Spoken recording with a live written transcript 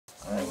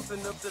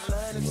What's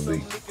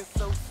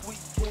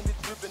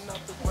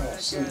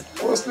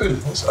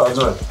this? What's our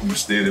joint? You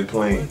steady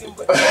playing.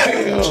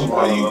 Hey, man,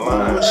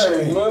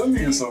 let me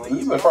get some of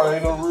this. That probably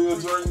ain't no real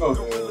drink, no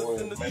damn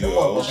way. Man, let me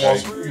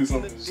get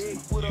some of this shit.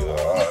 Yeah,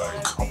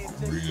 alright. Come on,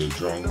 real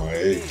drink my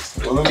ass.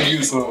 Well, let me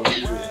get some of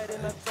this.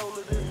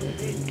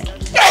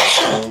 I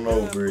don't know,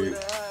 Greg.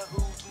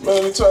 Man,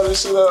 let me try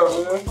this shit out,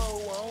 man.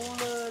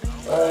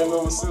 I ain't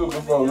never seen it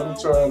before. Let me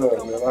try it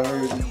out, man. I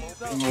heard it.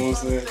 You know what I'm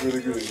saying? Pretty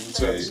good. Let me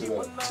try this shit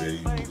out. Tell you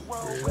what,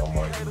 Greg, I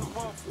might do it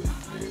for you,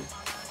 man.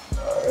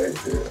 Alright,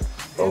 yeah.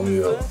 Throw me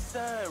up.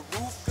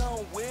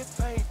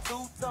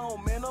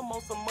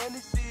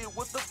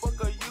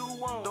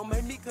 Don't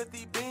make me cut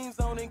these beams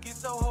on and get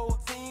your whole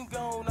team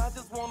gone. I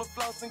just wanna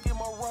floss and get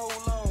my roll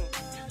on.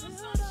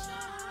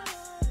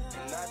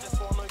 And I just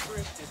wanna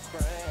grip this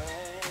grain.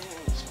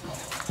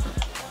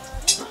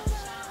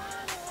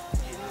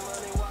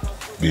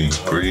 Big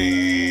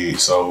Greg,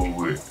 so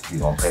what? You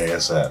gonna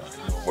pass out.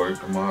 Work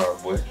tomorrow,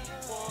 boy. I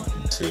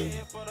can tell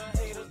you.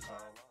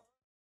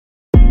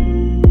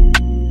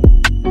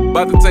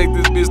 About to take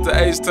this bitch to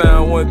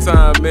H-Town one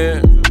time,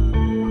 man.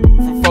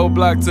 From 4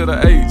 block to the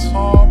H.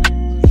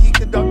 He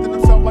conducting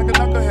himself like a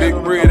knucklehead. Big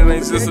bread, it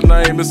ain't just a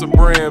name, it's a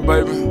brand,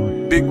 baby.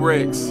 Big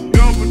Rex.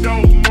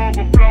 Overdose,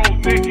 overflow,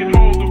 they can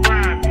hold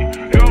around me.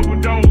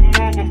 Overdose,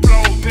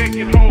 overflow, they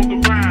can hold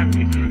around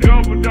me.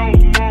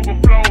 Overdose,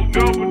 overflow,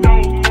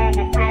 overdose,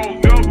 overflow,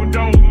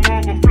 overdose,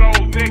 overflow,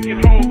 they can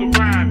hold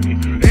around me.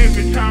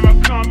 Every time I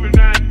come in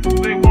that,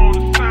 they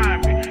wanna sign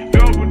me.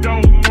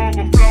 Overdose,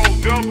 overflow,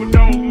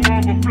 overdose,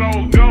 overflow,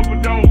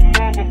 overdose,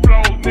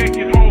 overflow, they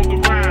can hold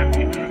around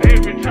me.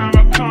 Every time I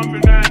come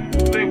in that,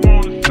 they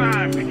wanna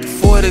sign me.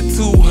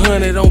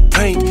 4200 on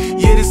paint,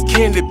 yeah, this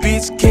candy,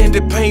 bitch.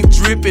 Candy paint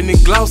dripping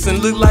and glossing,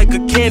 look like a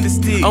candy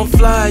stick. I'm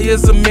fly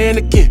as a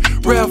mannequin,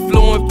 rap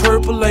flowing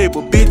purple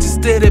label. Bitches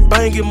steady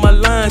banging my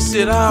line,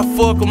 shit, I'll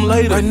fuck them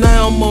later. Right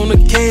now I'm on a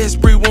cash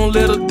spree, won't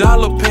let a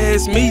dollar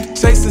pass me.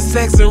 Chasing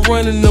sacks and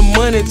running the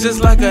money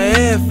just like an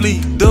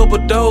athlete. Double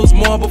dose,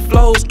 marble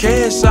flows,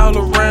 cash all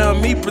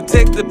around me.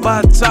 Protected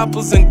by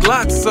choppers and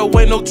Glocks, so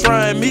ain't no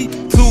trying me.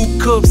 2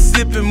 cups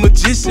sipping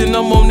magician,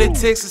 I'm on that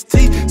Texas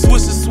tea.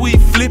 Swishing sweet,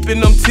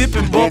 flipping, I'm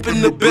tipping,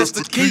 bumping the best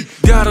of key.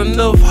 Got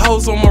enough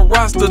hoes on my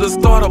roster to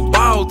start a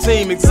ball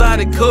team.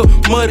 Exotic cup,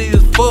 muddy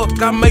as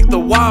fuck, I make the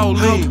wall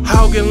lean.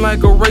 Hogging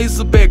like a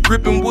razorback,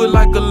 gripping wood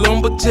like a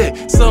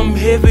lumberjack. Something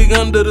heavy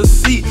under the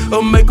seat,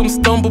 or make them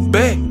stumble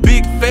back.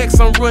 Big facts,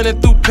 I'm running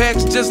through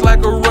packs just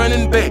like a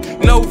running back.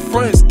 No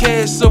fronts,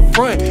 cash up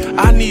front,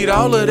 I need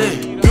all of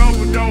that.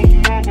 Overdose,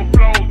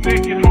 overflow, they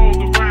can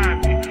hold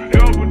around me.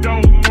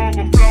 Overdose,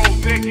 overflow,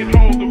 they can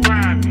hold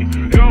around me.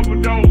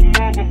 Overdose,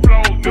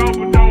 overflow,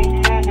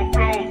 overdose,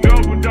 overflow,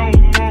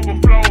 overdose,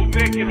 overflow,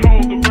 they can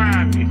hold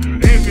around me.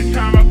 Every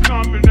time I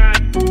come in that,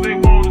 they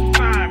wanna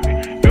sign me.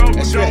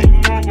 Overdose,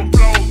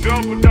 overflow,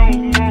 overdose,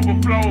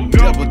 overflow,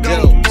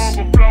 overdose,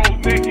 overflow,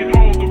 they can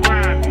hold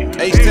around me.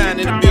 H-Town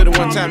in the building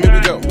one time, here we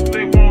go.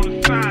 They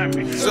wanna sign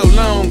me. So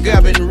long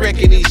I've been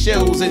wrecking these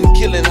shows and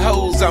killing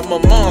hoes. I'm a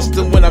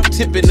monster when I'm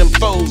tipping them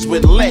foes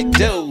with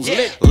lactose.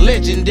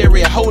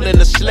 Legendary holding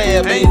a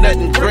slab, ain't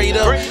nothing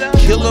greater.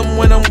 Kill them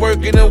when I'm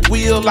working a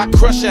wheel, I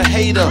crush a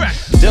hater.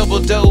 Double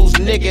dose,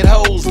 naked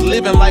hoes,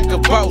 living like a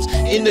boss.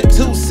 In the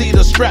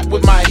 2-seater, strapped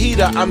with my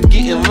heater, I'm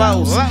getting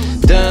lost.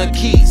 Don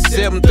Key,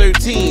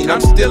 713,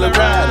 I'm still a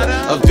rider.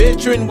 A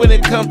veteran when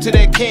it comes to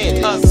that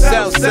candy.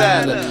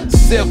 Southsider,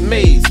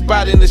 self-made,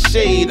 spot in the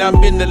shade,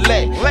 I'm in the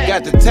lack.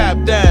 Got the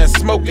top down,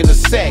 smoking a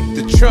sack,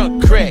 the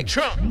trunk crack.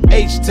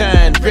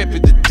 H-Town, rep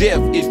it to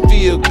death, it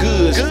feel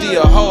good.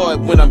 Still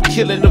hard when I'm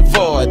killing the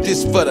void,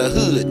 this for the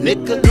hood,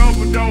 nigga.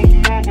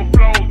 Overdose,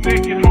 overflow, they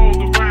can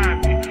hold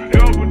around me.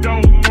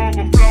 Overdose,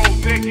 overflow,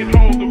 they can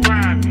hold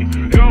around me.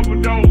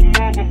 Overdose,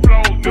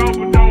 overflow,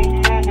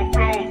 overdose,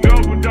 overflow,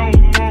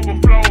 overdose,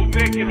 overflow,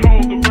 they can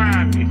hold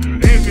around me.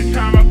 Every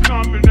time I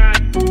come in that,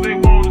 they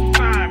wanna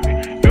sign me.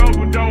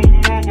 Overdose,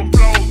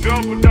 overflow,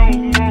 overdose,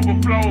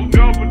 overflow,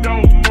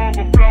 overdose,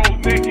 overflow,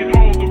 they can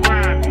hold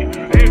around me.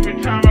 Every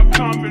time I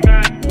come in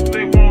that,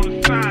 they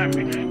wanna sign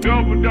me.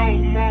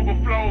 Overdose,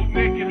 overflow,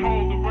 they can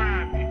hold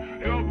around me.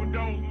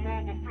 Overdose,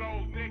 overflow,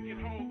 they can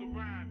hold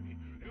around me.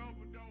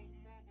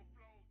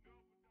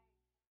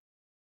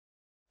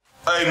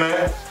 Hey,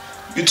 man.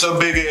 Get your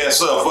big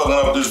ass up fucking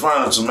up this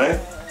furniture, man.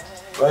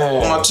 Man.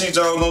 When my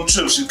teacher was on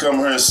trip, she come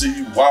here and see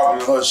you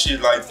wobbling her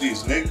shit like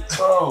this, nigga.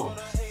 Bro,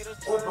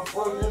 what the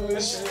fuck is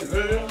this shit,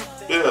 man?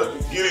 Yeah,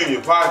 get in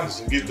your pockets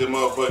and get that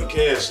motherfucking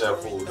cash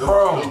out for it.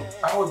 Bro,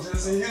 I was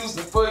just in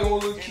Houston fucking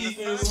with Lil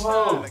KeKe and some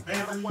hoes.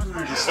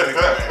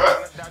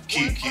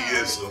 KeKe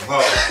and some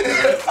hoes. Hey,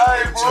 Get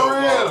for your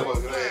real.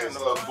 motherfucking ass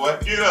up, boy.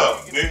 Get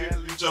up,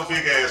 nigga. Get your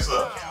big ass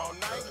up.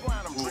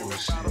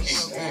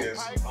 Bullshit.